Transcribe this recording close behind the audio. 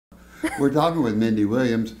We're talking with Mindy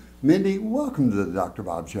Williams. Mindy, welcome to the Dr.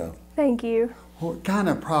 Bob Show. Thank you. What kind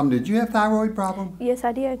of problem? Did you have thyroid problem? Yes,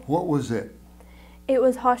 I did. What was it? It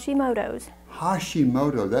was Hashimoto's.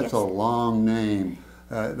 Hashimoto, that's Yes. a long name.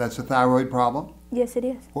 That's a thyroid problem? Yes, it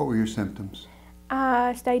is. What were your symptoms?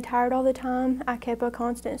 I stayed tired all the time. I kept a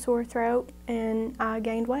constant sore throat, and I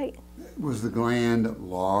gained weight. Was the gland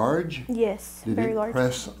large? Yes, Did very it large.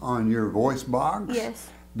 press on your voice box? Yes.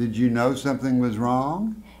 Did you know something was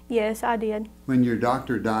wrong? Yes, I did. When your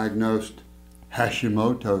doctor diagnosed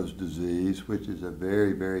Hashimoto's disease, which is a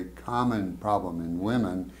very, very common problem in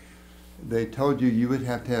women, they told you would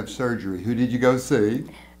have to have surgery. Who did you go see?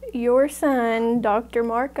 Your son, Dr.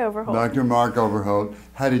 Mark Overholt. Dr. Mark Overholt.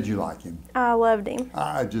 How did you like him? I loved him.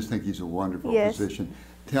 I just think he's a wonderful Yes. physician.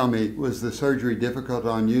 Tell me, was the surgery difficult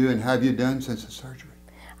on you, and how have you done since the surgery?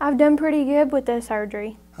 I've done pretty good with the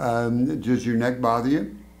surgery. Does your neck bother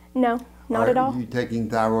you? No, not at all. Are you taking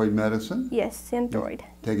thyroid medicine? Yes, Synthroid.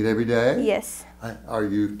 Take it every day? Yes. Are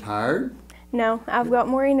you tired? No, I've got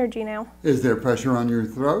more energy now. Is there pressure on your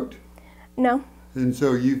throat? No. And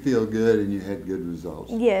so you feel good and you had good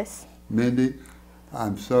results. Yes. Mindy,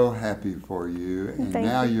 I'm so happy for you. And Thank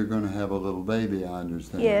now you. you're going to have a little baby, I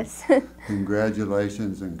understand. Yes.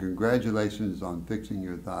 Congratulations, and congratulations on fixing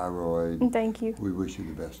your thyroid. Thank you. We wish you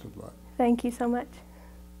the best of luck. Thank you so much.